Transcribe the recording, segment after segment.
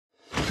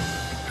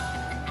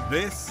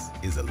This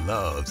is a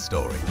love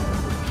story.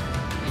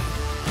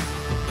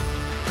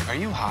 Are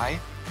you high?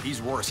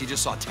 He's worse. He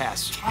just saw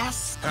Tess.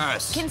 Tess?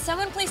 Tess. Can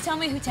someone please tell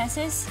me who Tess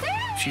is?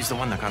 She's the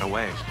one that got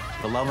away.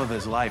 The love of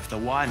his life, the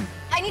one.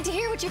 I need to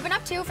hear what you've been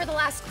up to for the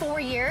last 4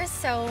 years,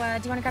 so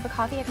do you want to grab a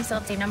coffee? I can still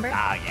have the same number. Oh,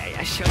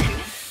 yeah, sure.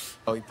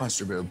 Oh, he punched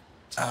her boob.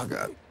 Oh,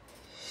 God.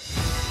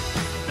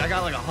 I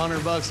got like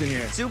 $100 in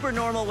here. Super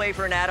normal way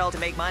for an adult to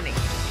make money.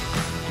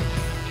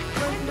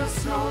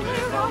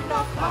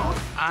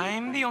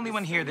 I'm the only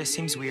one here. This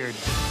seems weird.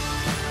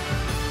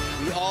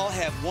 We all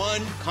have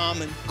one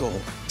common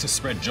goal. To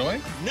spread joy?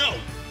 No!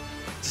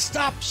 To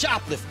stop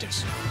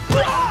shoplifters.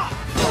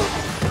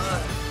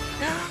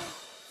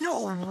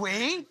 No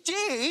way,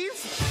 Dave!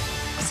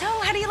 So,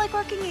 how do you like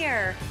working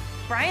here?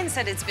 Brian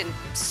said it's been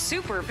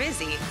super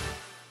busy.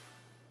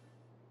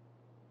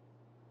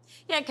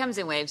 Yeah, it comes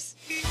in waves.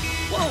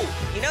 Whoa,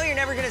 you know you're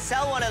never gonna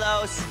sell one of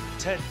those.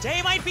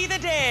 Today might be the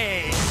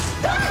day.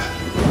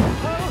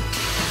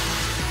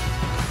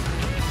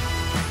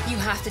 You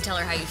have to tell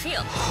her how you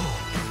feel.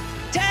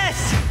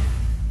 Tess!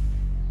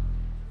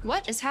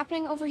 What is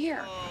happening over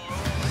here?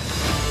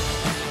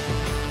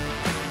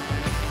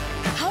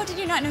 How did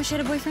you not know she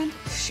had a boyfriend?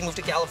 She moved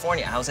to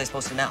California. How was I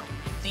supposed to know?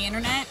 The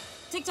internet?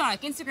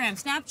 TikTok,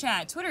 Instagram,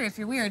 Snapchat, Twitter if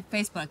you're weird,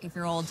 Facebook if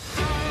you're old.